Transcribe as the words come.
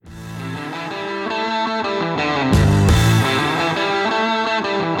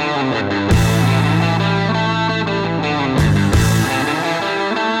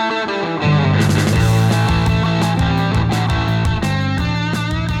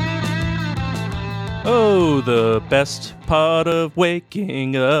Oh, the best part of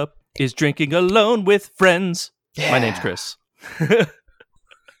waking up is drinking alone with friends. Yeah. My name's Chris.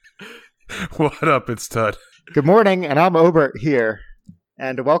 What up? It's Todd. Good morning, and I'm Obert here.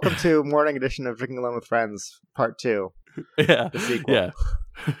 And welcome to morning edition of Drinking Alone with Friends, Part 2. Yeah. The sequel.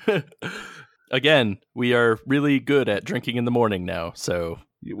 Yeah. Again, we are really good at drinking in the morning now, so...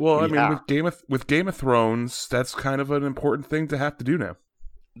 Well, I Yeah. mean, with Game of Thrones, that's kind of an important thing to have to do now.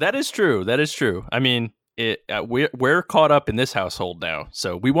 That is true. That is true. I mean, we're caught up in this household now,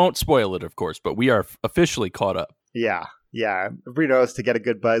 so we won't spoil it, of course, but we are officially caught up. Yeah. Everybody knows to get a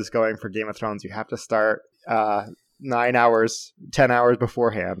good buzz going for Game of Thrones, you have to start 9 hours, 10 hours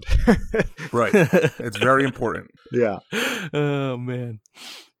beforehand. Right. It's very important. Yeah. Oh, man.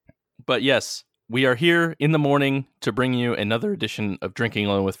 But yes, we are here in the morning to bring you another edition of Drinking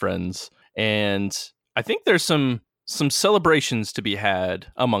Alone with Friends. And I think there's some celebrations to be had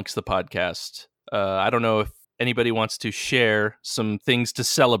amongst the podcast. I don't know if anybody wants to share some things to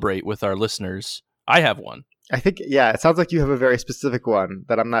celebrate with our listeners. I have one. I think, it sounds like you have a very specific one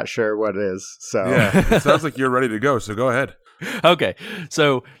that I'm not sure what it is. So Yeah, it sounds like you're ready to go, so go ahead. Okay,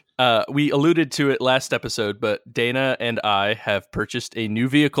 so we alluded to it last episode, but Dana and I have purchased a new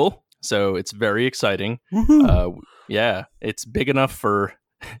vehicle, so it's very exciting. Yeah, it's big enough for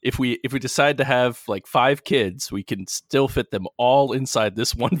if we decide to have like 5 kids, we can still fit them all inside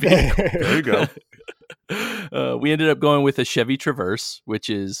this one vehicle. There you go. We ended up going with a Chevy Traverse, which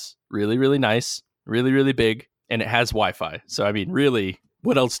is really, really nice, really, really big, and it has Wi-Fi. So, I mean, really,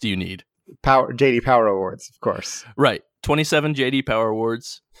 what else do you need? JD Power Awards, of course. Right. 27 JD Power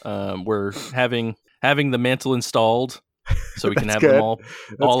Awards. We're having the mantle installed so we can have good. them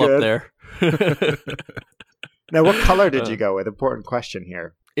all good. up there. Now, what color did you go with? Important question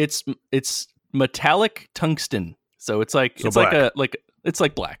here. It's metallic tungsten. So it's like black. it's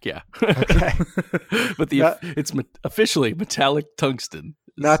like black, yeah. Okay. But it's officially metallic tungsten.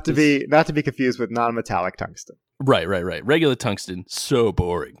 Not to be confused with non-metallic tungsten. Right. Regular tungsten, so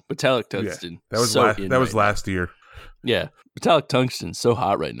boring. Metallic tungsten, That was so last year. Yeah, metallic tungsten, so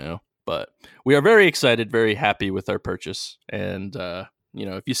hot right now. But we are very excited, very happy with our purchase. And,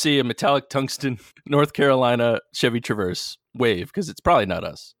 if you see a metallic tungsten North Carolina Chevy Traverse, wave, because it's probably not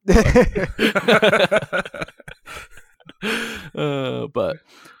us. But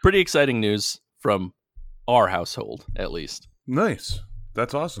pretty exciting news from our household, at least. Nice.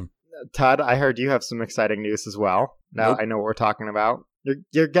 That's awesome. Todd, I heard you have some exciting news as well. Now Nope. I know what we're talking about.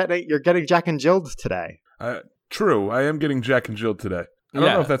 You're getting Jack and Jilled today. True, I am getting Jack and Jill today. I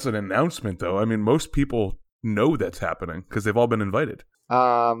don't know if that's an announcement, though. I mean, most people know that's happening because they've all been invited.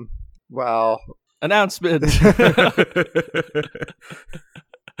 Well, Announcement.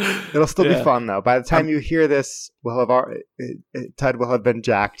 it'll still be fun though. By the time you hear this, Todd will have been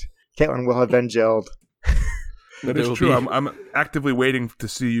jacked. Caitlin will have been Jilled. That is true. I'm actively waiting to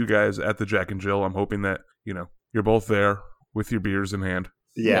see you guys at the Jack and Jill. I'm hoping that, you're both there with your beers in hand.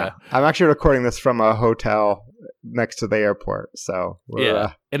 Yeah. I'm actually recording this from a hotel next to the airport. So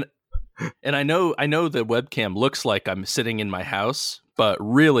And I know the webcam looks like I'm sitting in my house, but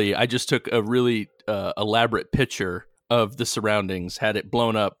really I just took a really elaborate picture of the surroundings, had it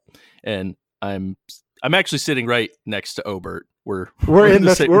blown up, and I'm actually sitting right next to Obert. We're in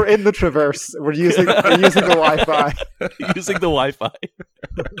the Traverse. We're using the Wi-Fi. Using the Wi-Fi.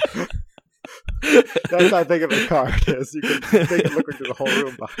 That's how big of a car it is. You can take a look into the whole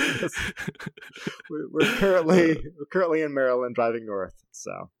room behind us. We're currently in Maryland, driving north.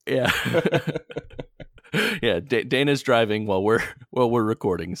 So yeah, yeah. Dana's driving while we're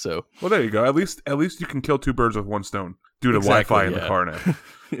recording. So there you go. At least you can kill 2 birds with 1 stone due to Wi-Fi in the car now.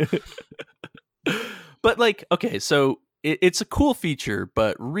 But okay, so it's a cool feature,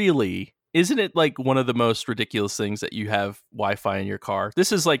 but really, isn't it like one of the most ridiculous things that you have Wi-Fi in your car?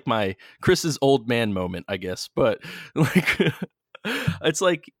 This is like my Chris's old man moment, I guess. But it's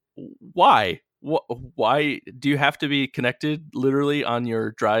like, why? Why do you have to be connected literally on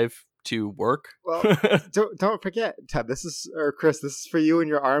your drive to work? Well, don't forget, Ted. Chris. This is for you and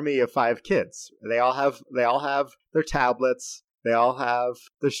your army of 5 kids. They all have their tablets. They all have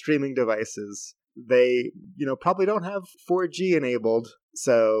their streaming devices. They, probably don't have 4G enabled.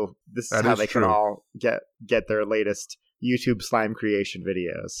 So this is how they can all get their latest YouTube slime creation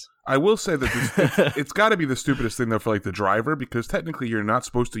videos. I will say that it's got to be the stupidest thing though for the driver, because technically you're not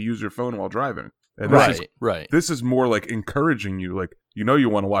supposed to use your phone while driving. And right. This is more like encouraging you, you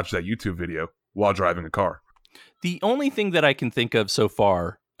want to watch that YouTube video while driving a car. The only thing that I can think of so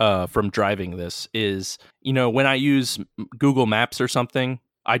far from driving this is, when I use Google Maps or something,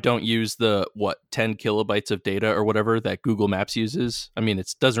 I don't use the 10 kilobytes of data or whatever that Google Maps uses. I mean,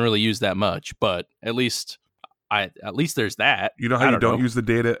 it doesn't really use that much, but at least there's that. You know how you don't use the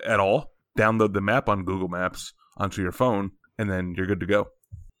data at all? Download the map on Google Maps onto your phone, and then you're good to go.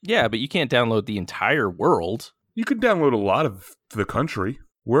 Yeah, but you can't download the entire world. You can download a lot of the country.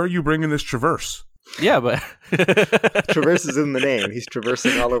 Where are you bringing this Traverse? Yeah, but Traverse is in the name. He's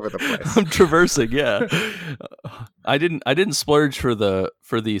traversing all over the place. I'm traversing, yeah. I didn't splurge for the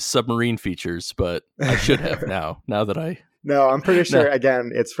submarine features, but I should have now that I. No, I'm pretty sure. No.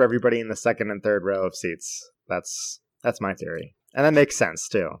 Again, it's for everybody in the second and third row of seats. That's my theory, and that makes sense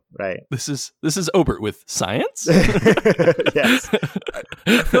too, right? This is Obert with science. Yes,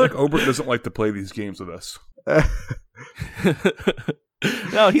 I feel like Obert doesn't like to play these games with us.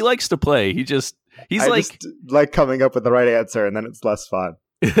 No, he likes to play. He's just like coming up with the right answer, and then it's less fun.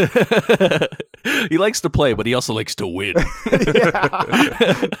 He likes to play, but he also likes to win.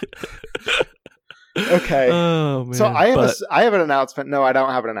 Okay. Oh, man. So I have an announcement. No, I don't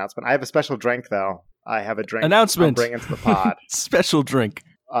have an announcement. I have a special drink, though. I have a drink announcement. I'm bringing to the pod. Special drink.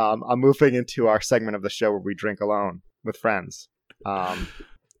 I'm moving into our segment of the show where we drink alone with friends.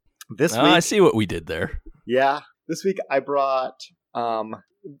 This week, I see what we did there. Yeah, this week I brought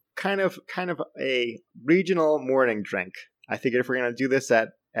kind of a regional morning drink. I figured if we're gonna do this at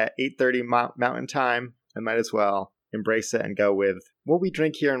 8:30 Mountain Time, I might as well embrace it and go with what we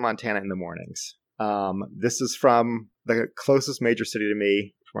drink here in Montana in the mornings. This is from the closest major city to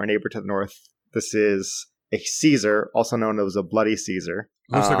me, from our neighbor to the north. This is a Caesar, also known as a Bloody Caesar.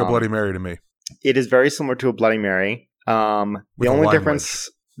 Looks like a Bloody Mary to me. It is very similar to a Bloody Mary. The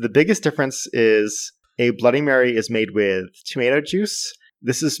biggest difference is a Bloody Mary is made with tomato juice.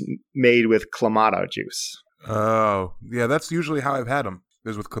 This is made with Clamato juice. Oh, yeah, that's usually how I've had them,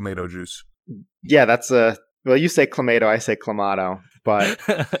 is with Clamato juice. Yeah, well, you say Clamato, I say Clamato, but...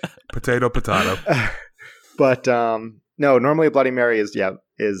 Potato. But, no, normally a Bloody Mary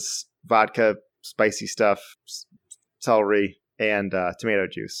is vodka, spicy stuff, celery, and tomato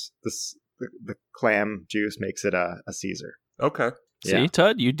juice. The clam juice makes it a Caesar. Okay. See,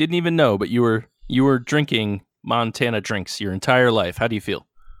 Todd, you didn't even know, but you were drinking Montana drinks your entire life. How do you feel?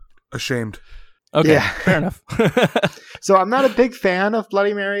 Ashamed. Okay, yeah. Fair enough. So I'm not a big fan of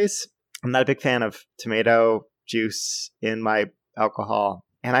Bloody Marys. I'm not a big fan of tomato juice in my alcohol.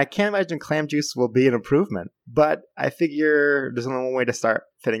 And I can't imagine clam juice will be an improvement. But I figure there's only one way to start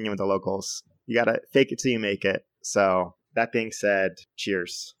fitting in with the locals. You got to fake it till you make it. So that being said,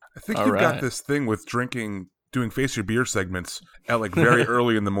 cheers. I think you've got this thing with doing Face Your Beer segments at like very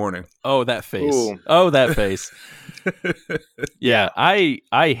early in the morning. Oh, that face. Ooh. Oh, that face. Yeah, I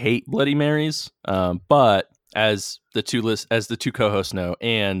hate Bloody Marys, but as the two co-hosts know,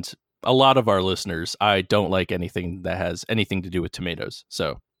 and a lot of our listeners, I don't like anything that has anything to do with tomatoes.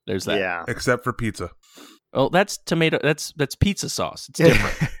 So there's that. Yeah. Except for pizza. Well, that's tomato. That's pizza sauce. It's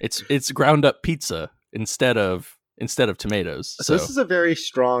different. it's ground up pizza instead of tomatoes. So this is a very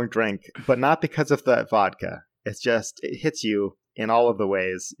strong drink, but not because of the vodka. It's just it hits you in all of the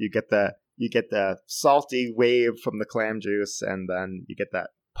ways. You get the salty wave from the clam juice, and then you get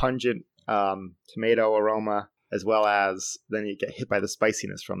that pungent tomato aroma, as well as then you get hit by the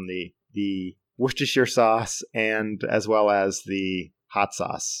spiciness from the Worcestershire sauce, and as well as the hot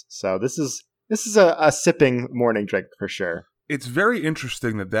sauce. So this is a sipping morning drink for sure. It's very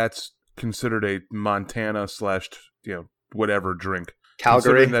interesting that that's considered a Montana / whatever drink. Calgary.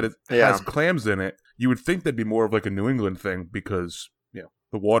 Considering that it has clams in it, you would think that'd be more of like a New England thing because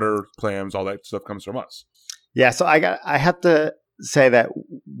the water, clams, all that stuff comes from us. Yeah, so I have to say that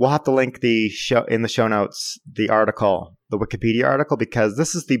we'll have to link the show in the show notes, the Wikipedia article, because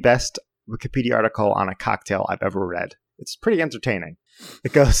this is the best Wikipedia article on a cocktail I've ever read. It's pretty entertaining.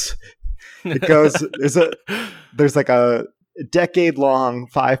 It goes there's like a decade-long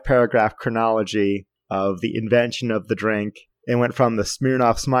 5-paragraph chronology of the invention of the drink. It went from the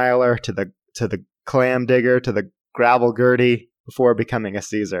Smirnoff Smiler to the clam digger to the gravel gertie before becoming a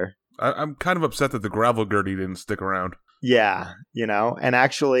Caesar. I'm kind of upset that the gravel gertie didn't stick around. Yeah, and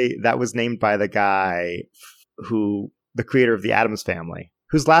actually that was named by the guy the creator of the Addams Family,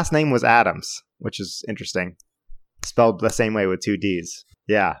 whose last name was Adams, which is interesting. Spelled the same way with 2 Ds.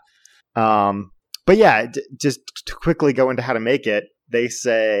 Yeah. But yeah, just to quickly go into how to make it, they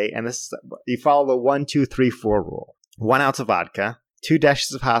say, and this you follow the 1, 2, 3, 4 rule. 1 ounce of vodka, 2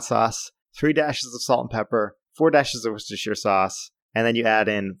 dashes of hot sauce, 3 dashes of salt and pepper, 4 dashes of Worcestershire sauce, and then you add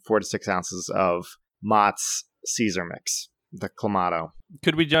in 4 to 6 ounces of Mott's Caesar mix, the Clamato.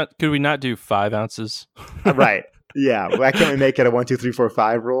 Could we not do 5 ounces? Right. Yeah. Why can't we make it a 1, 2, 3, 4,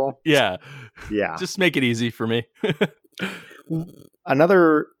 5 rule? Yeah. Yeah. Just make it easy for me.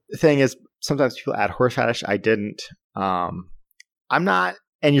 Another thing is sometimes people add horseradish. I didn't. I'm not.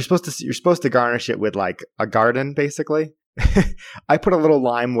 And you're supposed to garnish it with like a garden, basically. I put a little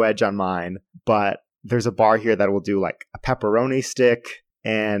lime wedge on mine, but there's a bar here that will do like a pepperoni stick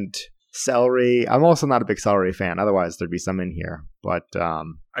and celery. I'm also not a big celery fan. Otherwise, there'd be some in here. But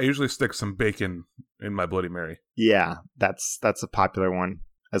I usually stick some bacon in my Bloody Mary. Yeah, that's a popular one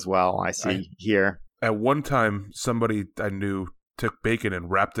as well. I see here. At one time, somebody I knew took bacon and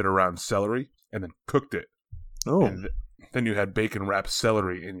wrapped it around celery and then cooked it. Oh. And then you had bacon wrapped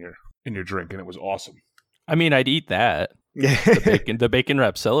celery in your drink, and it was awesome. I mean, I'd eat that. The bacon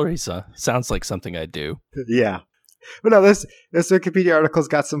wrapped celery sounds like something I'd do. Yeah. But no, this Wikipedia article's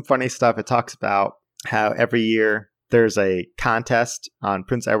got some funny stuff. It talks about how every year there's a contest on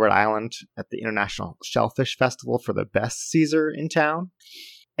Prince Edward Island at the International Shellfish Festival for the best Caesar in town.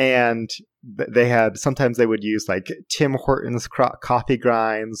 And sometimes they would use like Tim Hortons coffee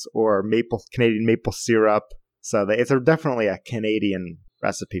grinds or Canadian maple syrup. So it's definitely a Canadian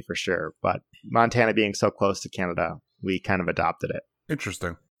recipe for sure. But Montana being so close to Canada, we kind of adopted it.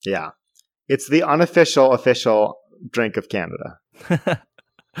 Interesting. Yeah. It's the unofficial official drink of Canada.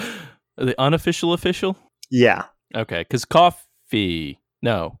 The unofficial official? Yeah. Okay, because coffee's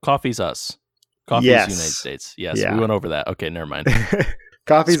us. Coffee's Yes. United States. Yes, Yeah. we went over that. Okay, never mind.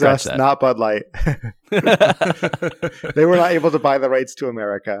 Coffee's Scratch us, that. not Bud Light. They were not able to buy the rights to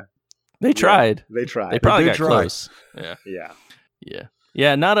America. They tried. They tried. They probably did got try. close. Yeah.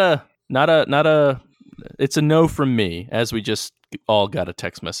 Yeah. Not a. It's a no from me, as we just all got a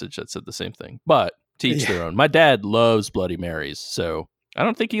text message that said the same thing. But to each their own. My dad loves Bloody Marys, so I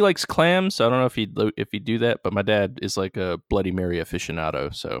don't think he likes clams. So I don't know if he'd do that. But my dad is like a Bloody Mary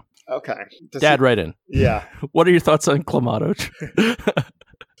aficionado. So Okay. Dad, right in. Yeah. What are your thoughts on Clamato?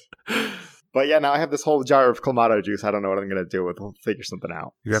 But yeah, now I have this whole jar of Clamato juice. I don't know what I'm going to do with it. We'll figure something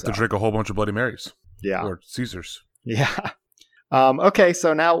out. You have to drink a whole bunch of Bloody Marys. Yeah. Or Caesars. Yeah. Okay,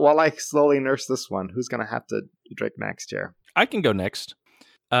 so now while I slowly nurse this one, who's going to have to drink next here? I can go next.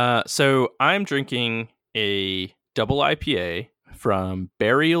 So I'm drinking a double IPA from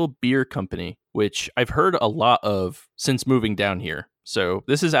Burial Beer Company, which I've heard a lot of since moving down here. So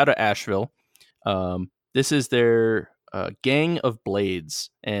this is out of Asheville. This is their Gang of Blades,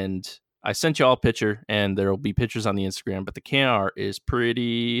 and I sent y'all a picture, and there'll be pictures on the Instagram, but the can art is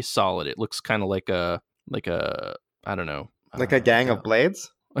pretty solid. It looks kind of like a I don't know. Like a gang of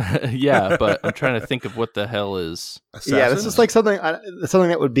blades? Yeah, but I'm trying to think of what the hell is. Assassins? Yeah, this is like something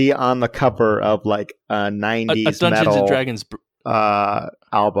that would be on the cover of like a 90s a Dungeons metal and Dragons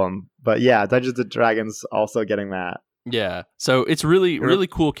album. But yeah, Dungeons and Dragons also getting that. Yeah, so it's really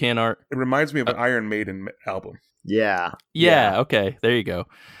cool can art. It reminds me of an Iron Maiden album. Yeah. Yeah, okay, there you go.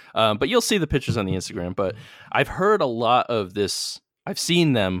 But you'll see the pictures on the Instagram. But I've heard a lot of this. I've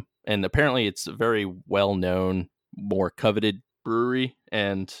seen them, and apparently it's a very well-known, more coveted brewery.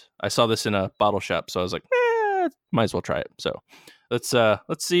 And I saw this in a bottle shop, so I was like, might as well try it. So let's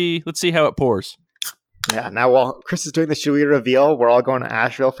see how it pours. Yeah. Now, while Chris is doing this, should we reveal we're all going to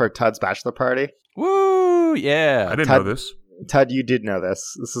Asheville for Tud's bachelor party? Woo! Yeah, I didn't know this. Tud, you did know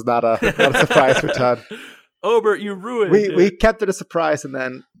this. This is not a surprise for Tud. Obert, you ruined it. We kept it a surprise, and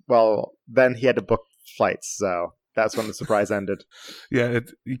then he had to book flights, so that's when the surprise ended. Yeah,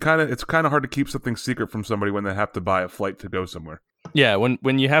 it's kind of hard to keep something secret from somebody when they have to buy a flight to go somewhere. Yeah,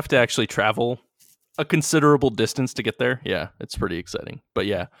 when you have to actually travel a considerable distance to get there, yeah, it's pretty exciting. But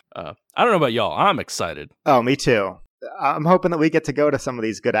yeah, I don't know about y'all. I'm excited. Oh, me too. I'm hoping that we get to go to some of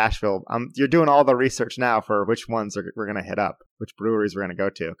these good Asheville. You're doing all the research now for which ones we're going to hit up, which breweries we're going to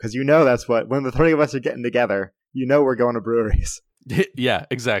go to. Because that's when the three of us are getting together, we're going to breweries. Yeah,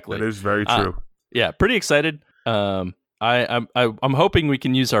 exactly. That is very true. Yeah, pretty excited. I'm hoping we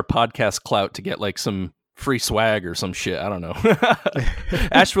can use our podcast clout to get like some free swag or some shit. I don't know.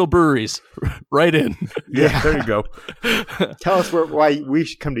 Asheville breweries, right in. Yeah, there you go. Tell us why we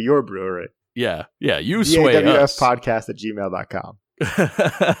should come to your brewery. Yeah, you sway us. podcast@gmail.com.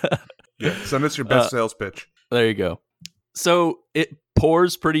 Yeah, send us your best sales pitch. There you go. So it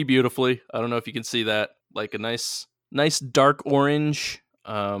pours pretty beautifully. I don't know if you can see that. Like a nice dark orange.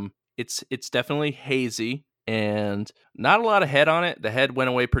 It's definitely hazy and not a lot of head on it. The head went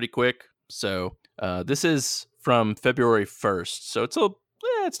away pretty quick. So this is from February 1st. So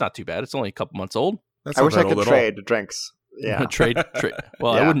it's not too bad. It's only a couple months old. I wish I could trade drinks. Yeah. Trade.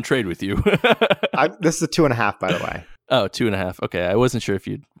 Well, yeah. I wouldn't trade with you. This is a 2.5, by the way. Oh, 2.5. Okay. I wasn't sure if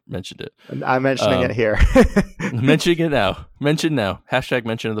you'd mentioned it. I'm mentioning it here. Mentioning it now. Mention now. #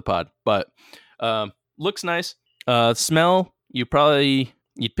 mention of the pod. But looks nice. Smell, you probably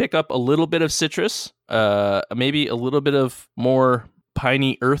You'd pick up a little bit of citrus, maybe a little bit of more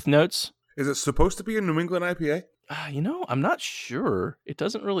piney earth notes. Is it supposed to be a New England IPA? I'm not sure. It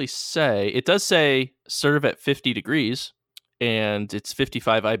doesn't really say. It does say serve at 50 degrees, and it's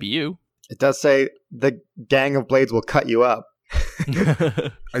 55 IBU. It does say the gang of blades will cut you up.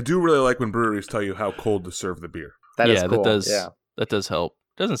 I do really like when breweries tell you how cold to serve the beer. That is cool. That does help.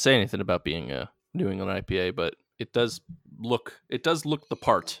 It doesn't say anything about being a New England IPA, but it does look the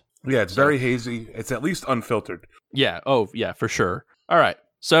part. Yeah, it's very hazy. It's at least unfiltered. Yeah. Oh, yeah, for sure. All right.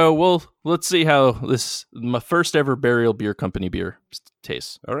 So let's see how my first ever Burial Beer Company beer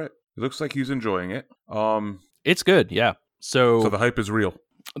tastes. All right. It looks like he's enjoying it. It's good. Yeah. So the hype is real.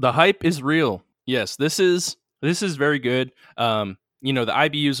 The hype is real. Yes. This is very good. The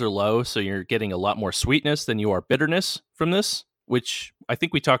IBUs are low, so you're getting a lot more sweetness than you are bitterness from this, which I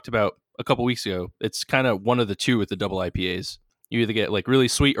think we talked about a couple weeks ago. It's kind of one of the two with the double IPAs. You either get like really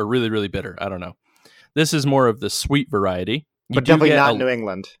sweet or really, really bitter. I don't know. This is more of the sweet variety. But definitely not New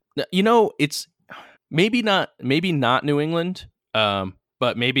England. It's maybe not New England,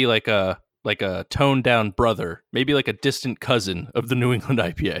 but maybe like a toned down brother, maybe like a distant cousin of the New England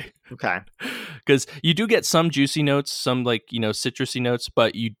IPA. Okay. Because you do get some juicy notes, some citrusy notes,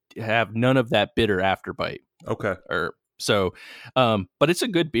 but you have none of that bitter afterbite. Okay. But it's a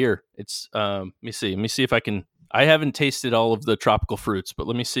good beer. It's let me see if I can. I haven't tasted all of the tropical fruits, but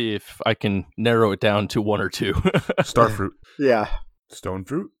let me see if I can narrow it down to one or two. Starfruit. Yeah. Stone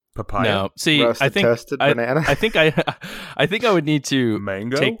fruit. Papaya. No, see, roasted, toasted banana. I think I would need to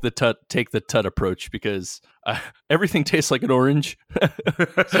Mango? take the tut approach because everything tastes like an orange,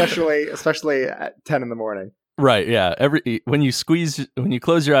 especially at 10 in the morning. Right? Yeah. When you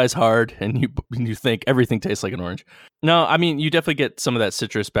close your eyes hard and you think everything tastes like an orange. No, I mean you definitely get some of that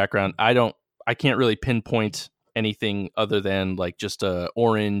citrus background. I can't really pinpoint anything other than like just a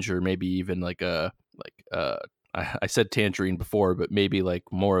orange or maybe even I said tangerine before, but maybe like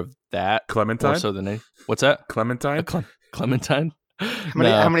more of that. Clementine? More so than what's that? Clementine? Clementine?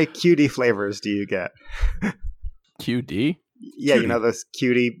 How many cutie flavors do you get? QD? Yeah, cutie. Those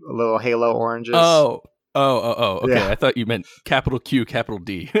cutie little halo oranges. Oh, okay. Yeah. I thought you meant capital Q, capital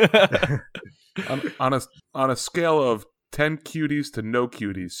D. on a scale of 10 cuties to no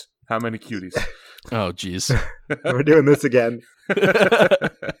cuties, how many cuties? Oh, geez. We're doing this again.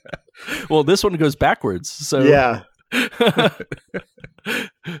 Well, this one goes backwards. So yeah.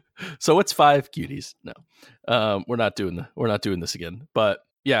 So it's 5 cuties. No, we're not doing this again. But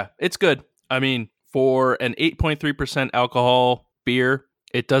yeah, it's good. I mean, for an 8.3% alcohol beer,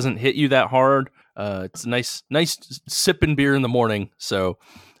 it doesn't hit you that hard. It's a nice sipping beer in the morning. So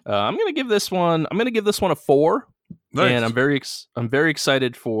I'm gonna give this one a 4. Nice. And I'm very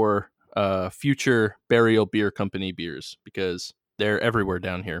excited for future Burial Beer Company beers because they're everywhere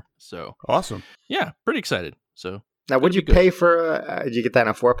down here. So awesome. Yeah, pretty excited. So now, would you pay for? Did you get that in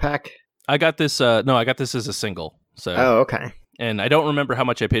a 4-pack? I got this. No, I got this as a single. So okay. And I don't remember how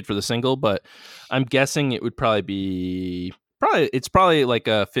much I paid for the single, but I'm guessing it would probably be it's probably like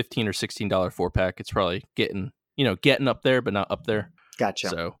a $15 or $16 4-pack. It's probably getting up there, but not up there. Gotcha.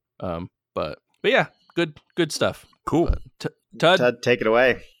 So, but yeah, good stuff. Cool. Tud, take it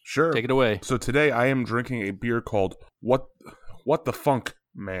away. Sure. Take it away. So today I am drinking a beer called What the Funk,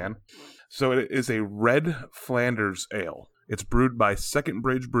 Man. So it is a red Flanders ale. It's brewed by Second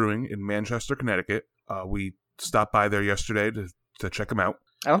Bridge Brewing in Manchester, Connecticut. We stopped by there yesterday to check them out.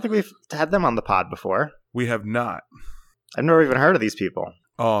 I don't think we've had them on the pod before. We have not. I've never even heard of these people.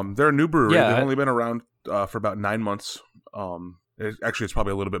 They're a new brewery. Yeah, They've only been around for about 9 months. It's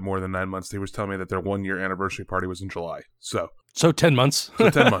probably a little bit more than 9 months. They was telling me that their 1-year anniversary party was in July. So 10 months. So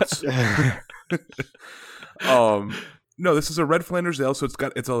 10 months. No, this is a red Flanders ale, so it's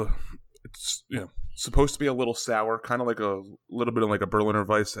supposed to be a little sour, kind of like a little bit of like a Berliner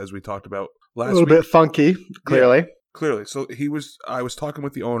Weiss, as we talked about last week. A little bit funky, clearly. Yeah, clearly. So I was talking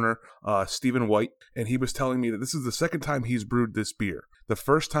with the owner, Stephen White, and he was telling me that this is the second time he's brewed this beer. The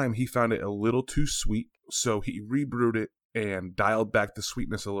first time he found it a little too sweet, so he rebrewed it and dialed back the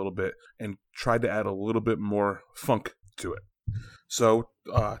sweetness a little bit and tried to add a little bit more funk to it. So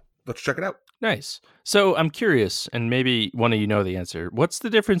let's check it out. Nice. So I'm curious, and maybe one of you know the answer. What's the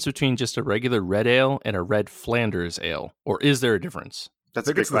difference between just a regular red ale and a red Flanders ale? Or is there a difference? That's I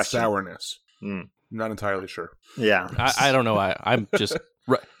think a good it's question. the sourness. Not entirely sure. Yeah. I don't know. I'm just...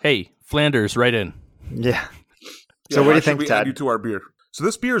 Hey, Flanders, right in. Yeah. So what do you think, Ted? Add you to our beer. So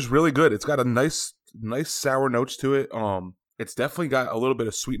this beer is really good. It's got a nice sour notes to it. It's definitely got a little bit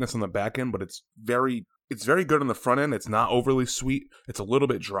of sweetness on the back end, but it's very good on the front end. It's not overly sweet. It's a little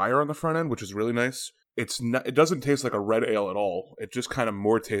bit drier on the front end, which is really nice. it doesn't taste like a red ale at all. It just kind of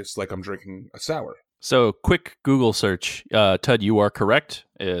more tastes like I'm drinking a sour. So, quick Google search. Tud, you are correct.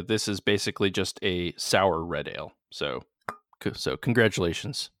 This is basically just a sour red ale. So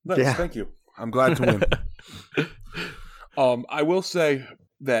congratulations. Nice, Yeah. Thank you. I'm glad to win. I will say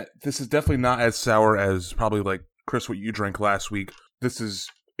that this is definitely not as sour as probably like Chris, what you drank last week.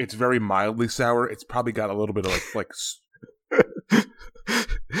 It's very mildly sour. It's probably got a little bit of like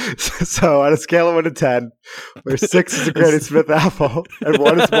So on a scale of 1 to 10, where 6 is a Granny Smith apple and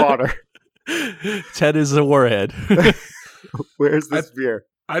 1 is water, 10 is a warhead. where's this beer?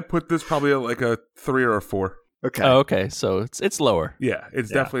 I'd put this probably at like a 3 or a 4. Okay. Oh, okay. So it's lower. Yeah,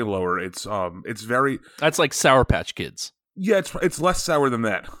 it's definitely lower. It's very That's like Sour Patch Kids. yeah. It's less sour than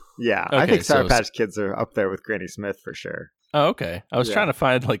that. Yeah, Okay, I think Sour so- Patch Kids are up there with Granny Smith for sure. Oh, okay. I was Yeah. trying to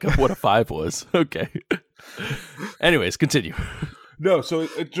find like what a 5 was. Okay. Anyways, continue. No, so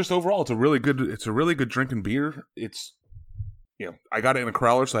it just overall, it's a really good drinking beer. It's, I got it in a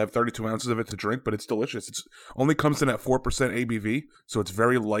crowler, so I have 32 ounces of it to drink, but it's delicious. It's only comes in at 4% ABV, so it's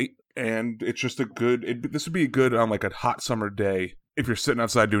very light, and it's just this would be good on like a hot summer day. If you're sitting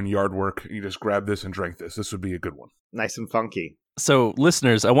outside doing yard work, you just grab this and drink this. This would be a good one. Nice and funky. So,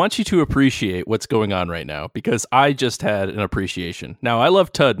 listeners, I want you to appreciate what's going on right now because I just had an appreciation. Now, I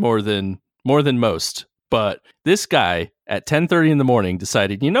love Tud more than most, but this guy at 10:30 in the morning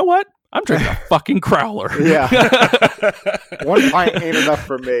decided, you know what? I'm drinking a fucking crowler. Yeah. 1 pint ain't enough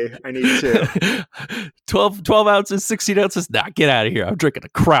for me. I need 2. 12 ounces, 16 ounces. Nah, get out of here. I'm drinking a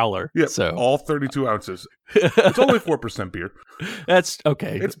crowler. Yeah, So all 32 ounces. It's only 4% beer. that's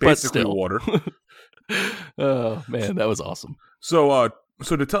okay. It's but basically still. water. Oh, man, that was awesome. So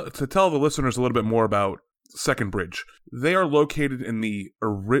to tell the listeners a little bit more about Second Bridge, they are located in the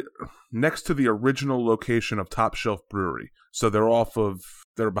next to the original location of Top Shelf Brewery. So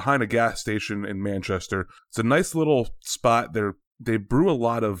they're behind a gas station in Manchester. It's a nice little spot. They brew a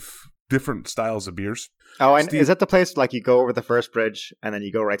lot of different styles of beers. Oh, and Steve- is that the place like you go over the first bridge and then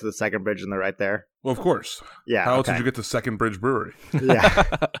you go right to the second bridge and they're right there? Well, of course. Yeah. How else okay. did you get to Second Bridge Brewery? Yeah.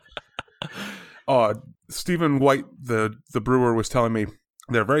 Stephen White, the brewer, was telling me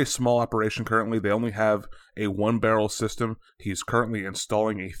they're a very small operation currently. They only have a 1-barrel system. He's currently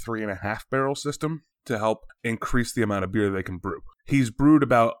installing a 3.5-barrel system to help increase the amount of beer they can brew. He's brewed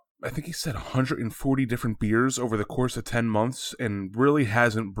about, I think he said 140 different beers over the course of 10 months and really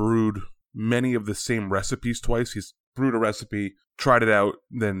hasn't brewed many of the same recipes twice. He's brewed a recipe, tried it out,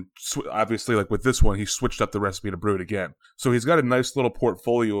 then obviously like with this one, he switched up the recipe to brew it again. So he's got a nice little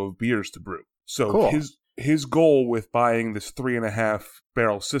portfolio of beers to brew. So Cool. his goal with buying this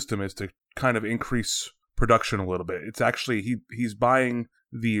 3.5-barrel system is to kind of increase production a little bit. It's actually he's buying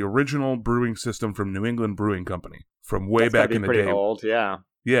the original brewing system from New England Brewing Company from way That's gotta back be in the pretty day. old, yeah.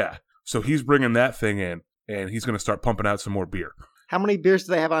 Yeah. So he's bringing that thing in, and he's going to start pumping out some more beer. How many beers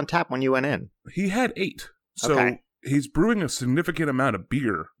do they have on tap when you went in? He had 8. So Okay. he's brewing a significant amount of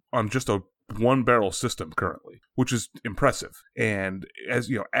beer on just a 1-barrel system currently, which is impressive. And as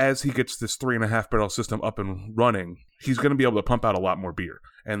he gets this 3.5-barrel system up and running, he's going to be able to pump out a lot more beer.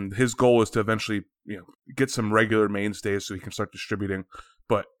 And his goal is to eventually, get some regular mainstays so he can start distributing.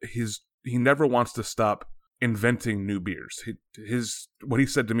 But he never wants to stop inventing new beers. What he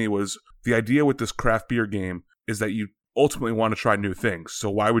said to me was, the idea with this craft beer game is that you ultimately want to try new things. So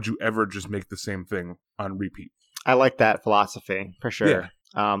why would you ever just make the same thing on repeat? I like that philosophy for sure.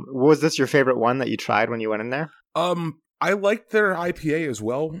 Was this your favorite one that you tried when you went in there? I liked their IPA as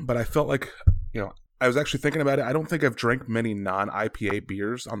well, but I felt like, I was actually thinking about it. I don't think I've drank many non-IPA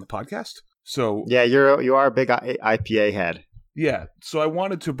beers on the podcast. So Yeah, you are a big IPA head. yeah, so I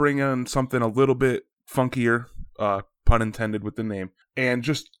wanted to bring in something a little bit funkier, pun intended with the name, and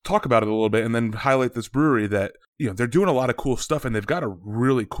just talk about it a little bit and then highlight this brewery that, they're doing a lot of cool stuff and they've got a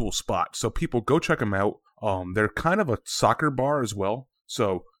really cool spot. So people go check them out. They're kind of a soccer bar as well.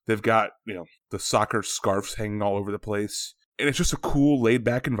 So they've got, the soccer scarves hanging all over the place. And it's just a cool,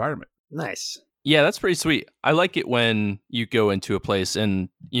 laid-back environment. Nice. Yeah, that's pretty sweet. I like it when you go into a place and,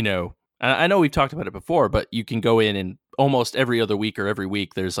 I know we've talked about it before, but you can go in and almost every other week or every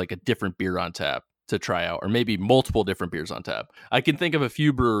week, there's like a different beer on tap to try out, or maybe multiple different beers on tap. I can think of a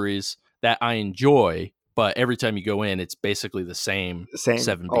few breweries that I enjoy, but every time you go in, it's basically the same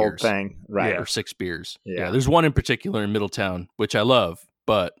 7 old beers. thing, right? Or 6 beers. Yeah. There's one in particular in Middletown, which I love,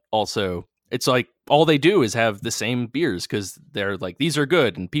 but also it's like all they do is have the same beers because they're like, these are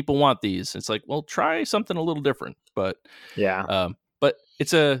good and people want these. It's like, well, try something a little different. But Yeah. but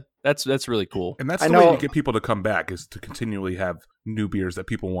that's really cool. And that's I the way know- you get people to come back, is to continually have new beers that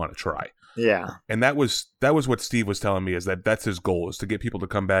people want to try. Yeah. And that was what Steve was telling me, is that that's his goal, is to get people to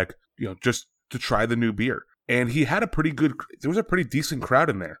come back, just to try the new beer. And he had there was a pretty decent crowd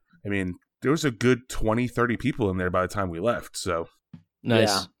in there. I mean, there was a good 20, 30 people in there by the time we left. So Nice.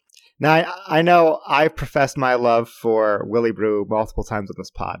 Yeah. Now, I know I've professed my love for Willy Brew multiple times on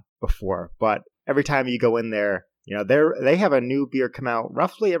this pod before, but every time you go in there, you know, they have a new beer come out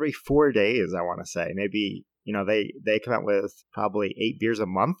roughly every 4 days, I want to say. Maybe, you know, they come out with probably 8 beers a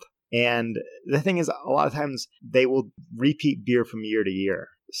month. And the thing is, a lot of times they will repeat beer from year to year.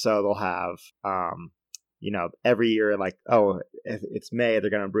 So they'll have, you know, every year, like, oh, if it's May,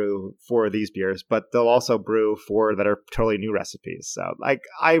 they're going to brew 4 of these beers, but they'll also brew 4 that are totally new recipes. So, like,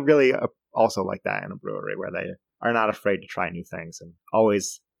 I really also like that in a brewery where they are not afraid to try new things, and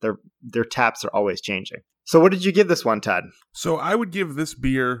always their taps are always changing. So what did you give this one, Todd? So I would give this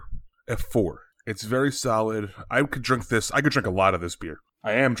beer a 4. It's very solid. I could drink a lot of this beer.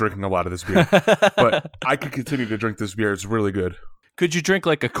 I am drinking a lot of this beer, but I could continue to drink this beer. It's really good. Could you drink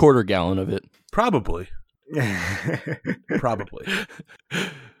like a quarter gallon of it? Probably. Probably.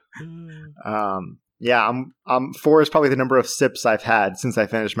 Yeah, 4 is probably the number of sips I've had since I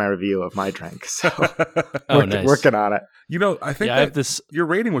finished my review of my drink. So Nice. Working on it. You know, I think I have this. your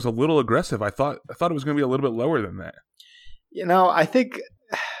rating was a little aggressive. I thought it was going to be a little bit lower than that. You know, I think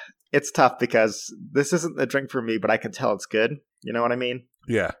it's tough because this isn't the drink for me, but I can tell it's good. You know what I mean?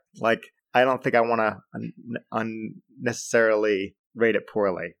 Yeah. Like, I don't think I want to unnecessarily rate it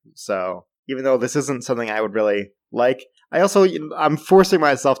poorly. So even though this isn't something I would really like, I'm forcing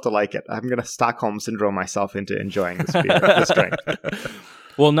myself to like it. I'm going to Stockholm syndrome myself into enjoying this beer, this drink.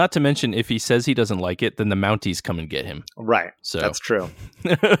 Well, not to mention, if he says he doesn't like it, then the Mounties come and get him. Right. So That's true.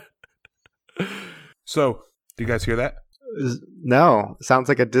 So, do you guys hear that? No, sounds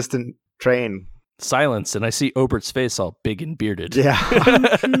like a distant train. Silence, and I see Obert's face all big and bearded. Yeah.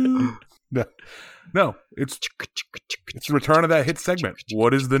 No, it's the return of that hit segment.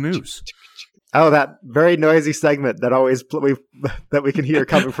 What is the news? Oh, that very noisy segment that always that we can hear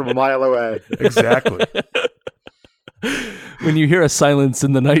coming from a mile away. Exactly. When you hear a silence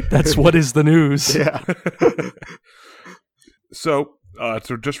in the night, that's what is the news. Yeah. So,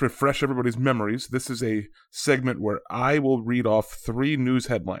 to just refresh everybody's memories, this is a segment where I will read off 3 news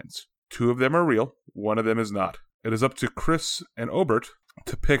headlines. 2 of them are real, 1 of them is not. It is up to Chris and Obert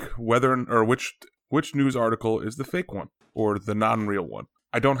to pick whether or which news article is the fake one or the non-real one.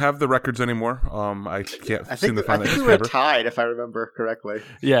 I don't have the records anymore. I can't seem to find that. I think we were tied, if I remember correctly.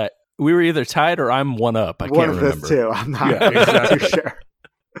 Yeah, we were either tied or I'm one up. I one can't of remember. this too. I'm not exactly. too sure.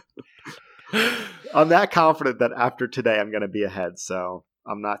 I'm that confident that after today I'm going to be ahead, so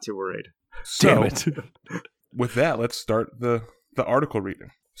I'm not too worried. Damn it. With that, let's start the article reading.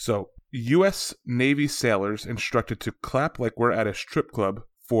 So, U.S. Navy sailors instructed to clap like we're at a strip club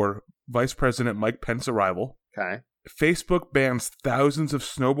for Vice President Mike Pence's arrival. Okay. Facebook bans thousands of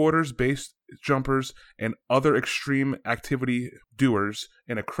snowboarders, base jumpers, and other extreme activity doers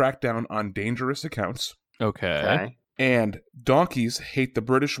in a crackdown on dangerous accounts. Okay. And donkeys hate the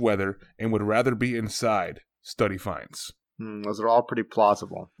British weather and would rather be inside, study finds. Those are all pretty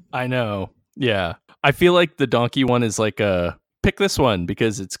plausible. I know. Yeah. I feel like the donkey one is like a pick this one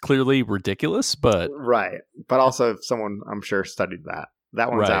because it's clearly ridiculous, but... Right. But also someone, I'm sure, studied that. That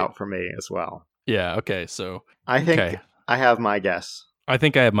one's Right. out for me as well. Yeah, okay, so... I think Okay. I have my guess. I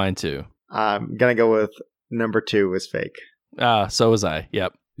think I have mine too. I'm going to go with number 2 is fake. So was I.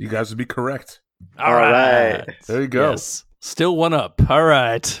 Yep. You guys would be correct. All right. There you go. Yes. Still one up. All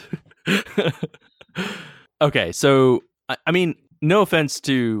right. Okay, so, I mean, no offense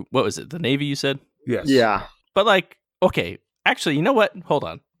to, what was it, the Navy you said? Yes. Yeah. But like, okay, actually, you know what? Hold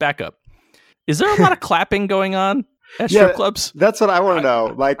on. Back up. Is there a lot of clapping going on at strip clubs? That's what I want to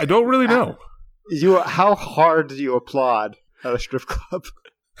know. Like, I don't really know. how hard do you applaud at a strip club?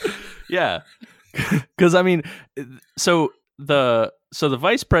 Yeah. Because, I mean, so the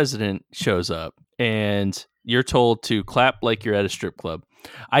vice president shows up and you're told to clap like you're at a strip club.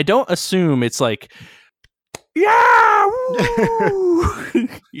 I don't assume it's like, yeah, woo!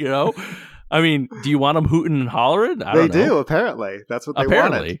 You know? I mean, do you want them hooting and hollering? I don't know. They do, apparently. That's what they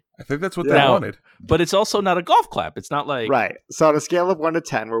wanted. I think that's what Yeah. they wanted. But it's also not a golf clap. It's not like... Right. So on a scale of 1 to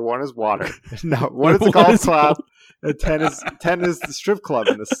 10, where 1 is water, no, 1 is a golf clap, and 10 is the strip club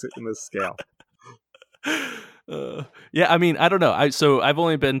in this scale. Yeah, I mean, I don't know. I've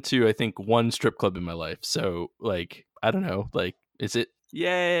only been to, I think, 1 strip club in my life. So, like, I don't know. Like, is it?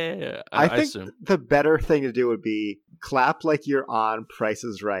 Yeah. I think assume. the better thing to do would be clap like you're on Price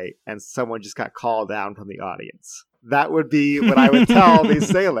is Right, and someone just got called down from the audience. That would be what I would tell these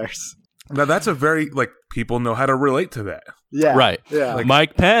sailors. Now, that's a very, people know how to relate to that. Yeah. Right. Yeah. Like-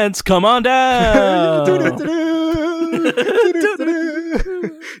 Mike Pence, come on down.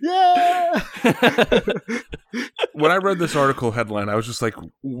 Yeah. When I read this article headline, I was just like,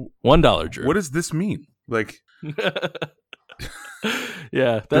 $1, Drew. what does this mean? Like,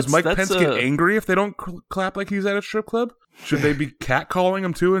 yeah. does Mike Pence get angry if they don't clap like he's at a strip club? Should they be catcalling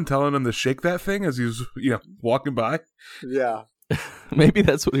him too and telling him to shake that thing as he's, walking by? Yeah. Maybe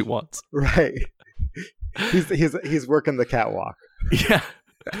that's what he wants. Right. He's working the catwalk. Yeah.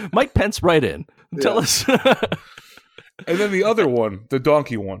 Mike Pence, write in. Tell us. And then the other one, the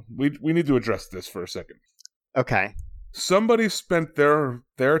donkey one. We need to address this for a second. Okay. Somebody spent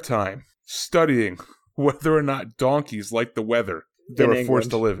their time studying whether or not donkeys like the weather they were forced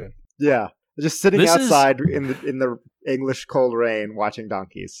to live in. Yeah. Just sitting outside in the English cold rain watching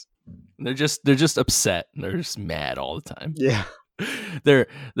donkeys. They're just upset. They're just mad all the time. Yeah.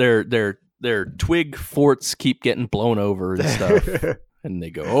 Their twig forts keep getting blown over and stuff. And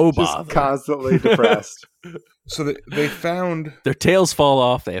they go, oh, bother. Just constantly depressed. So they found... Their tails fall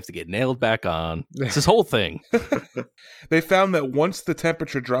off. They have to get nailed back on. It's this whole thing. They found that once the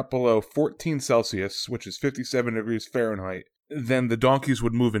temperature dropped below 14 Celsius, which is 57 degrees Fahrenheit, then the donkeys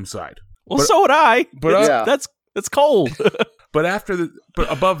would move inside. Well, so would I. But that's cold. But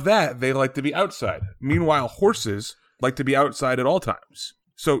above that, they like to be outside. Meanwhile, horses like to be outside at all times.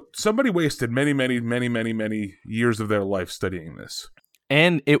 So somebody wasted many, many, many, many, many years of their life studying this.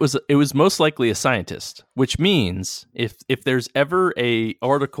 And it was most likely a scientist, which means if there's ever a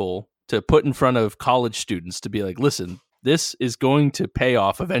article to put in front of college students to be like, listen, this is going to pay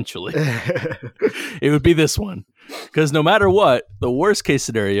off eventually, it would be this one. Because no matter what, the worst case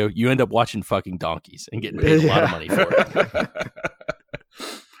scenario, you end up watching fucking donkeys and getting paid a lot of money for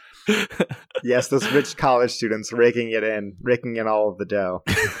it. Yes, those rich college students raking in all of the dough.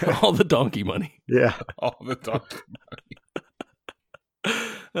 All the donkey money. Yeah. All the donkey money.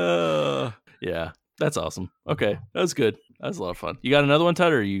 Yeah, that's awesome. Okay, that was good. That was a lot of fun. You got another one,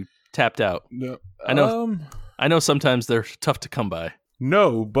 Todd, or are you tapped out? No. I know sometimes they're tough to come by.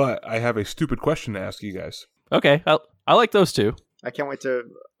 No, but I have a stupid question to ask you guys. Okay, I like those two. I can't wait to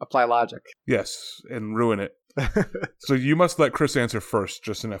apply logic. Yes, and ruin it. So you must let Chris answer first,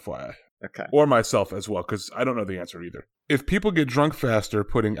 just an FYI. Okay. Or myself as well, because I don't know the answer either. If people get drunk faster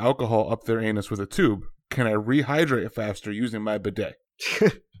putting alcohol up their anus with a tube, can I rehydrate faster using my bidet?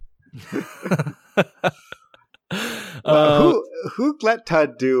 Who let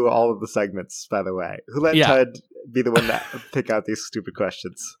Tud do all of the segments, by the way? Who let Tud be the one that pick out these stupid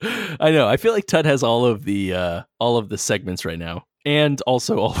questions? I know. I feel like Tud has all of the segments right now, and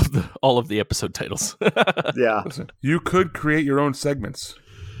also all of the episode titles. Yeah. Listen, you could create your own segments,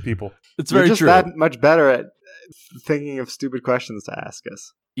 people. It's very just true. That much better at thinking of stupid questions to ask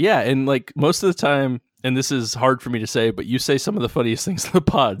us. Yeah, and like most of the time, and this is hard for me to say, but you say some of the funniest things in the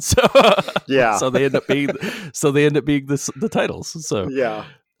pod. So yeah. so they end up being the titles. So yeah.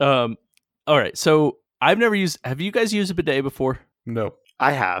 All right. So I've never used. Have you guys used a bidet before? No.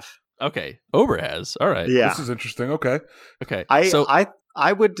 I have. Okay. Ober has. All right. Yeah. This is interesting. Okay.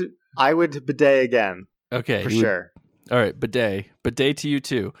 I would bidet again. Okay. For sure. All right. Bidet to you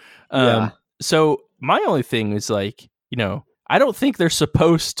too. Yeah. So my only thing is like, I don't think they're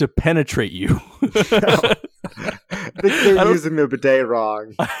supposed to penetrate you. I think they're using the bidet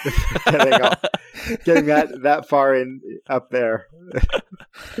wrong. Getting that far up there.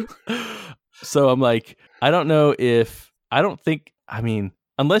 So I'm like, I mean,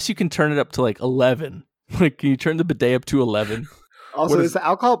 unless you can turn it up to like 11. Like, can you turn the bidet up to 11? Also, is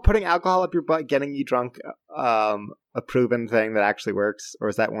putting alcohol up your butt getting you drunk a proven thing that actually works? Or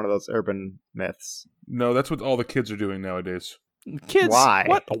is that one of those urban myths? No, that's what all the kids are doing nowadays. Kids? Why?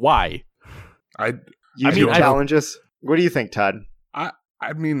 What? Why? Challenges? What do you think, Todd? I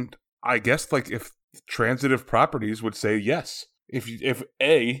mean, I guess like if transitive properties would say yes. If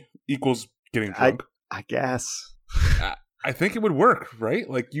A equals getting drunk. I guess. I think it would work, right?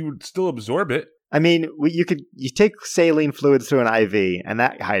 Like you would still absorb it. I mean, you take saline fluids through an IV and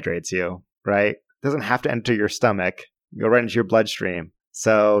that hydrates you, right? It doesn't have to enter your stomach. Go right into your bloodstream.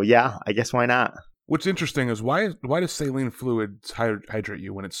 So yeah, I guess why not? What's interesting is why does saline fluids hydrate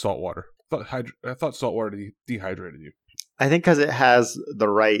you when it's salt water? I thought salt water dehydrated you. I think because it has the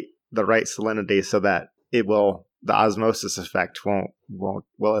right salinity so that the osmosis effect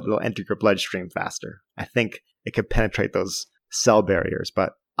it'll enter your bloodstream faster. I think it could penetrate those cell barriers,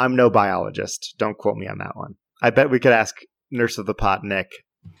 but I'm no biologist. Don't quote me on that one. I bet we could ask Nurse of the Pod, Nick.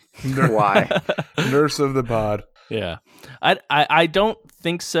 Why? Nurse of the Pod. Yeah. I don't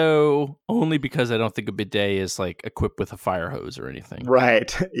think so, only because I don't think a bidet is like equipped with a fire hose or anything.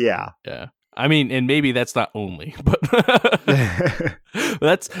 Right. Yeah. Yeah. I mean, and maybe that's not only, but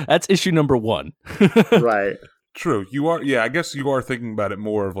that's issue number one. Right. True. You are. Yeah, I guess you are thinking about it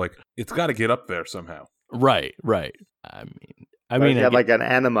more of like it's got to get up there somehow. Right. I mean, you had like an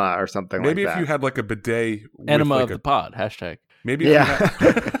enema or something Maybe like if that. you had like a bidet. With enema like of the pod, hashtag. Maybe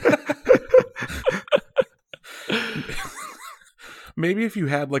maybe if you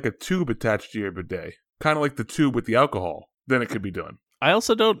had like a tube attached to your bidet, kind of like the tube with the alcohol, then it could be done. I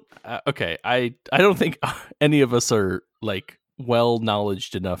also don't. Okay, I don't think any of us are like well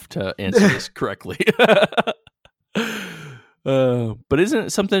knowledged enough to answer this correctly. But isn't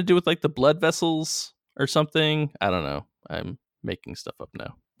it something to do with like the blood vessels or something? I don't know. I'm making stuff up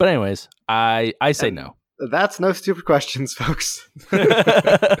now. But anyways, I say no. That's no stupid questions, folks.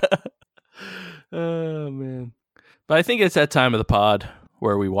 Oh man. But I think it's that time of the pod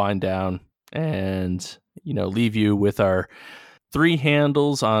where we wind down and, you know, leave you with our 3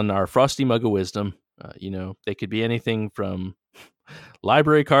 handles on our frosty mug of wisdom. You know, they could be anything from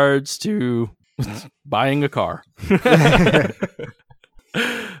library cards to buying a car.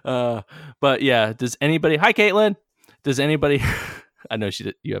 But yeah, does anybody? Hi, Caitlin. Does anybody? I know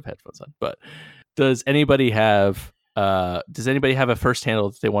you have headphones on, but does anybody have? Does anybody have a first handle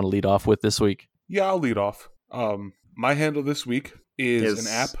that they want to lead off with this week? Yeah, I'll lead off. My handle this week is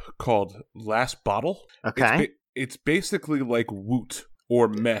an app called Last Bottle. Okay. It's basically like Woot or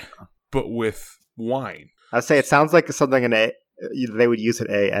Meh, but with wine. I'd say it sounds like something they would use at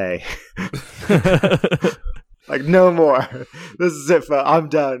AA. Like, no more. This is it. I'm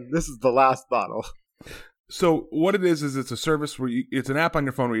done. This is the last bottle. So what it is it's a service where it's an app on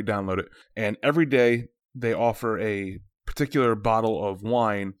your phone where you download it, and every day they offer a particular bottle of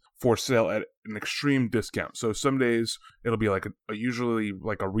wine for sale at an extreme discount. So some days it'll be like usually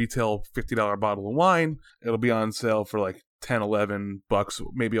like a retail $50 bottle of wine. It'll be on sale for like $10, $11,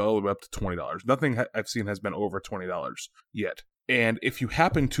 maybe all the way up to $20. Nothing I've seen has been over $20 yet. And if you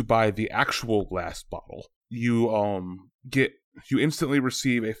happen to buy the actual last bottle, you instantly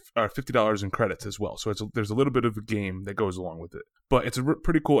receive $50 in credits as well. So there's a little bit of a game that goes along with it. But it's a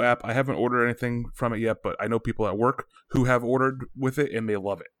pretty cool app. I haven't ordered anything from it yet, but I know people at work who have ordered with it and they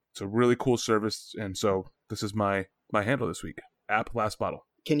love it. It's a really cool service, and so this is my handle this week. App Last Bottle.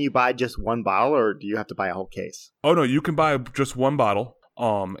 Can you buy just one bottle, or do you have to buy a whole case? Oh no, you can buy just one bottle.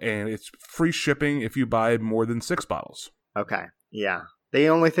 And it's free shipping if you buy more than 6 bottles. Okay, yeah. The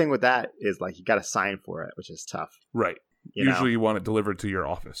only thing with that is like you got to sign for it, which is tough. Right. Usually you want it delivered to your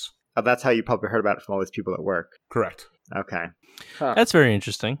office. Oh, that's how you probably heard about it from all these people at work. Correct. Okay. Huh. That's very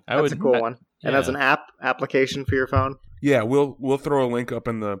interesting. That's a cool one. And as an application for your phone? Yeah, we'll throw a link up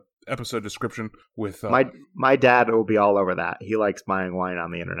in the episode description with my dad will be all over that. He likes buying wine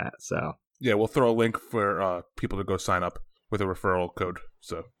on the internet, so yeah, we'll throw a link for people to go sign up with a referral code.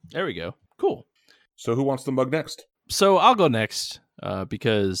 So there we go. Cool. So who wants the mug next? So I'll go next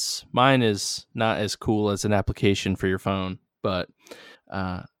because mine is not as cool as an application for your phone, but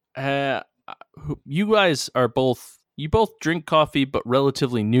you guys are both drink coffee, but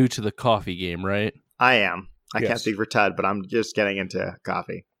relatively new to the coffee game, right? I am. I Yes. can't speak for Ted, but I'm just getting into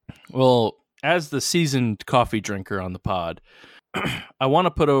coffee. Well, as the seasoned coffee drinker on the pod, I want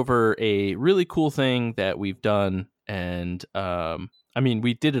to put over a really cool thing that we've done. And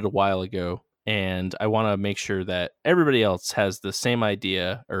we did it a while ago, and I want to make sure that everybody else has the same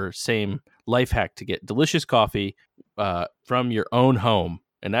idea or same life hack to get delicious coffee from your own home.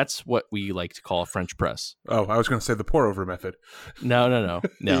 And that's what we like to call a French press. Oh, I was going to say the pour over method. No.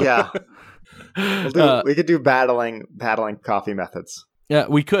 Yeah. We could do battling coffee methods. Yeah,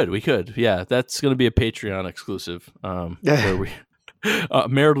 we could. Yeah, that's going to be a Patreon exclusive. Where we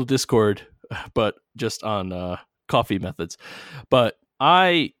marital discord, but just on coffee methods. But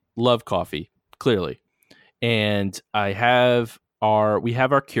I love coffee, clearly, and we have our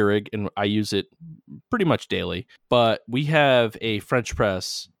Keurig, and I use it pretty much daily. But we have a French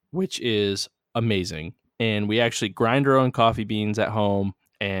press, which is amazing, and we actually grind our own coffee beans at home.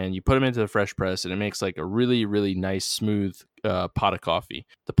 And you put them into the fresh press, and it makes like a really, really nice, smooth pot of coffee.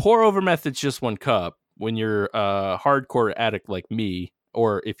 The pour over method's just 1 cup. When you're a hardcore addict like me,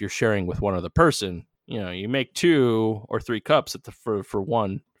 or if you're sharing with one other person, you make 2 or 3 cups for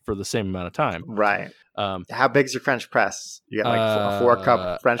the same amount of time. Right. How big's your French press? You got like a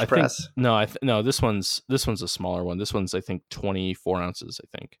 4-cup French press? No, this one's a smaller one. This one's I think 24 ounces.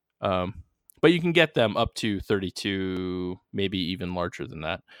 I think. But you can get them up to 32, maybe even larger than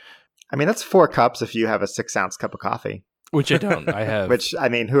that. I mean, that's 4 cups if you have a 6-ounce cup of coffee. Which I don't. I have. Which, I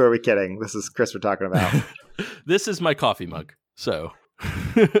mean, who are we kidding? This is Chris we're talking about. This is my coffee mug. So.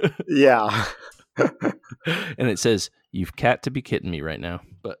 Yeah. And it says, "You've got to be kidding me right now."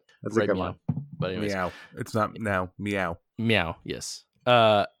 But that's a good meow. one. But anyways. Meow. It's not now. Meow. Meow. Yes.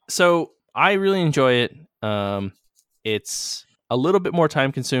 So I really enjoy it. It's a little bit more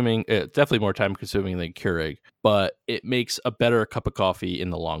time consuming, definitely more time consuming than Keurig, but it makes a better cup of coffee in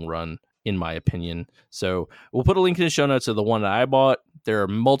the long run, in my opinion. So we'll put a link in the show notes of the one that I bought. There are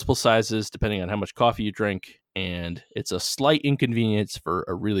multiple sizes depending on how much coffee you drink, and it's a slight inconvenience for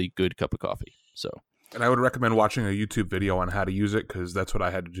a really good cup of coffee. So, and I would recommend watching a YouTube video on how to use it, because that's what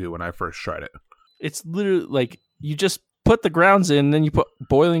I had to do when I first tried it. it's literally like you just put the grounds in, and then you put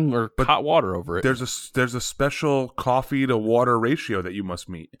boiling or hot water over it. There's a special coffee to water ratio that you must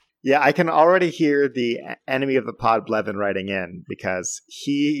meet. Yeah, I can already hear the enemy of the pod, Blevin, writing in, because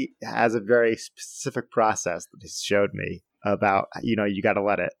he has a very specific process that he's showed me about, you got to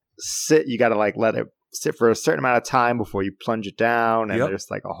let it sit. You got to let it sit for a certain amount of time before you plunge it down. And there's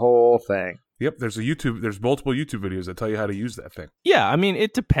like a whole thing. Yep. There's multiple YouTube videos that tell you how to use that thing. Yeah. I mean,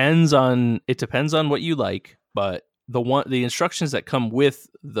 it depends on what you like, but the instructions that come with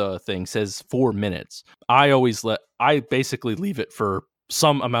the thing says 4 minutes. I basically leave it for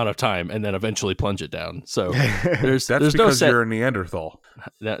some amount of time and then eventually plunge it down. So there's because you're a Neanderthal.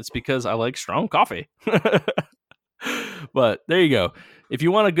 That's because I like strong coffee. But there you go. If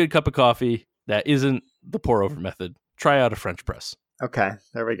you want a good cup of coffee that isn't the pour over method, try out a French press. Okay,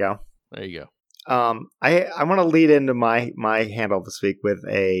 there we go. There you go. I want to lead into my handle this week with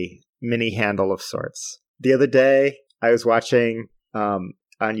a mini handle of sorts. The other day, I was watching on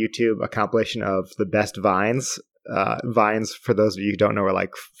YouTube a compilation of the best Vines. Vines, for those of you who don't know, are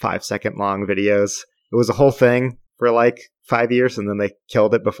like 5-second long videos. It was a whole thing for like 5 years, and then they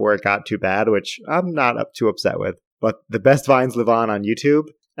killed it before it got too bad, which I'm not too upset with. But the best Vines live on YouTube,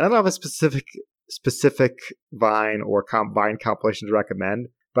 and I don't have a specific Vine or Vine compilation to recommend.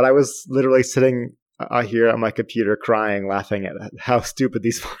 But I was literally sitting here on my computer crying, laughing at how stupid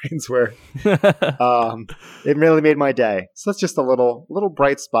these Vines were. It really made my day. So that's just a little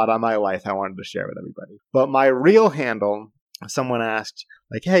bright spot on my life I wanted to share with everybody. But my real handle, someone asked,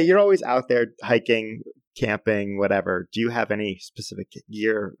 like, hey, you're always out there hiking, camping, whatever. Do you have any specific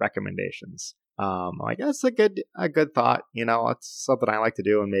gear recommendations? I guess a good thought. It's something I like to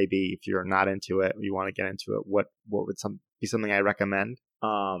do, and maybe if you're not into it, you want to get into it, what would be something I recommend?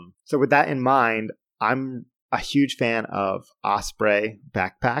 So with that in mind, I'm a huge fan of Osprey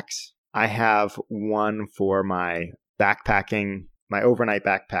backpacks. I have one for my backpacking, my overnight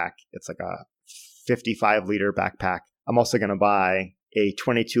backpack. It's like a 55-liter backpack. I'm also going to buy a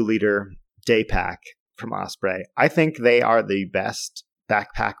 22-liter day pack from Osprey. I think they are the best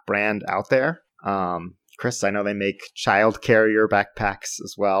backpack brand out there. Chris, I know they make child carrier backpacks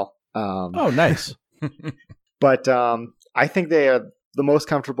as well. Oh, nice. But I think they are the most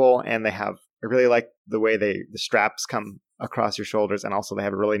comfortable, and I really like the way the straps come across your shoulders, and also they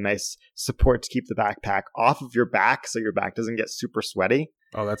have a really nice support to keep the backpack off of your back so your back doesn't get super sweaty.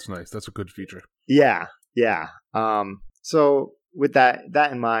 Oh, that's nice. That's a good feature. Yeah. So with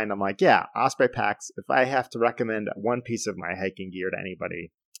that in mind, I'm like, yeah, Osprey packs. If I have to recommend one piece of my hiking gear to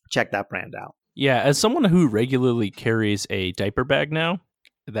anybody, check that brand out. Yeah, as someone who regularly carries a diaper bag now,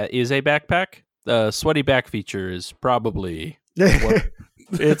 that is a backpack, the sweaty back feature is probably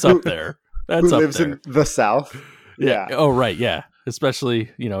it's up there. That's who up lives there. in the South? Yeah. Oh, right. Yeah.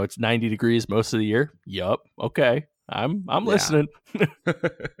 Especially, it's 90 degrees most of the year. Yup. Okay. I'm listening.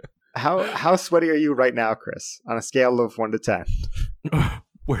 How sweaty are you right now, Chris? On a scale of 1 to 10.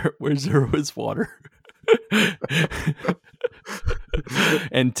 Where 0 is water.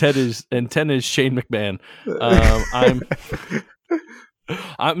 and 10 is Shane McMahon.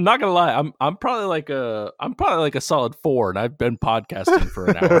 I'm not gonna lie. I'm probably like a solid 4, and I've been podcasting for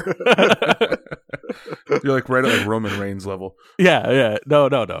an hour. You're like right at like Roman Reigns level. Yeah. No,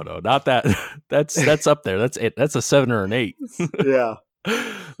 not that. That's up there. That's it. That's a 7 or an 8. Yeah.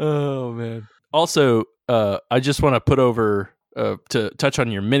 Oh man. Also, I just want to put over to touch on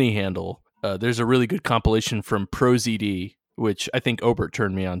your mini handle. There's a really good compilation from ProZD, which I think Obert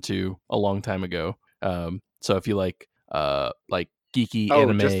turned me on to a long time ago. So if you like geeky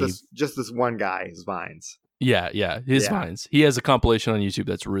anime, just this one guy, his Vines. Yeah, his Vines. He has a compilation on YouTube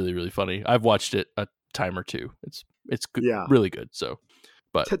that's really, really funny. I've watched it a time or two. It's good, really good. So,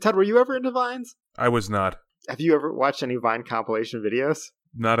 but Ted, were you ever into Vines? I was not. Have you ever watched any Vine compilation videos?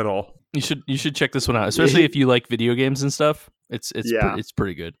 Not at all. You should check this one out, especially if you like video games and stuff. It's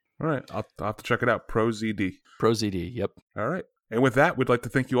pretty good. All right, I'll have to check it out. ProZD. Yep. All right, and with that, we'd like to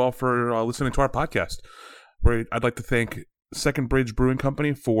thank you all for listening to our podcast. I'd like to thank Second Bridge Brewing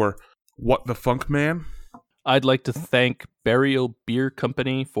Company for What the Funk Man. I'd like to thank Burial Beer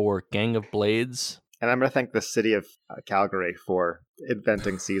Company for Gang of Blades. And I'm going to thank the city of Calgary for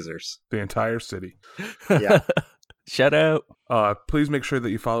inventing Caesars. The entire city. Yeah. Shout out. Please make sure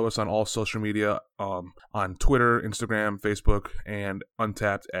that you follow us on all social media, on Twitter, Instagram, Facebook, and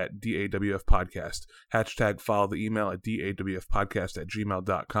Untapped at DAWF Podcast. # follow the email at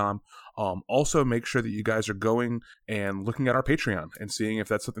dawfpodcast@gmail.com. Also, make sure that you guys are going and looking at our Patreon and seeing if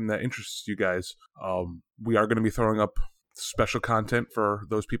that's something that interests you guys. We are going to be throwing up special content for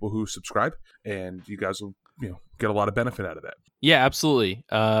those people who subscribe, and you guys will get a lot of benefit out of that. Yeah, absolutely.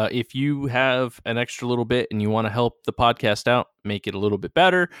 If you have an extra little bit and you want to help the podcast out, make it a little bit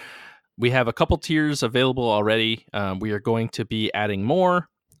better, we have a couple tiers available already. We are going to be adding more.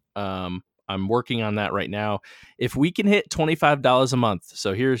 I'm working on that right now. If we can hit $25 a month,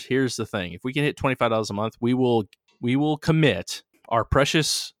 so here's the thing: if we can hit $25 a month, we will commit our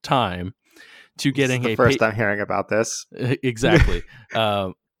precious time to getting the first I'm hearing about this. Exactly.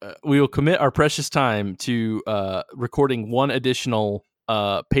 We will commit our precious time to recording one additional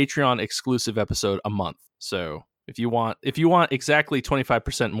Patreon exclusive episode a month. So if you want exactly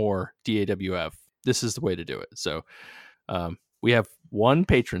 25% more DAWF, this is the way to do it. So we have one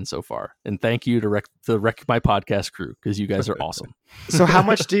patron so far, and thank you to the Wreck My Podcast crew, because you guys are awesome. So how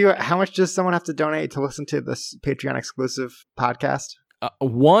much does someone have to donate to listen to this Patreon exclusive podcast?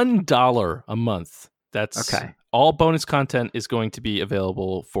 $1 a month. That's okay. All bonus content is going to be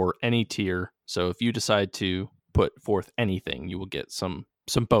available for any tier. So if you decide to put forth anything, you will get some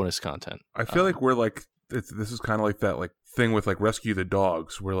bonus content. I feel like we're like, this is kind of like that thing with Rescue the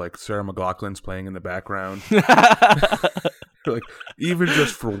Dogs, where Sarah McLachlan's playing in the background. Like, even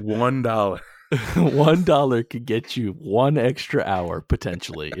just for $1. $1 could get you one extra hour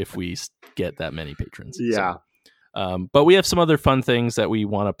potentially if we get that many patrons. Yeah. But we have some other fun things that we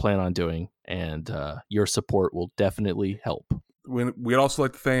want to plan on doing, and your support will definitely help. We'd also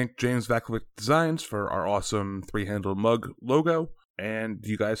like to thank James Vakovic Designs for our awesome 3-handle mug logo. And do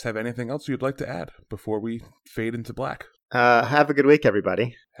you guys have anything else you'd like to add before we fade into black? Have a good week,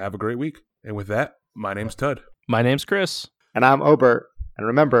 everybody. Have a great week. And with that, my name's Tud. My name's Chris. And I'm Obert. And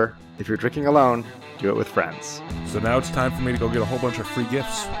remember, if you're drinking alone, do it with friends. So now it's time for me to go get a whole bunch of free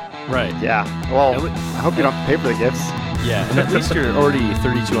gifts. Right. Yeah. Well, I hope you don't have to pay for the gifts. Yeah, and at least you're already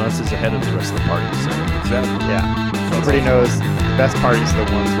 32 ounces ahead of the rest of the party. So exactly. Yeah. Everybody knows the best parties are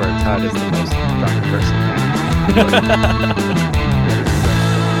the ones where Todd is the most drunk person.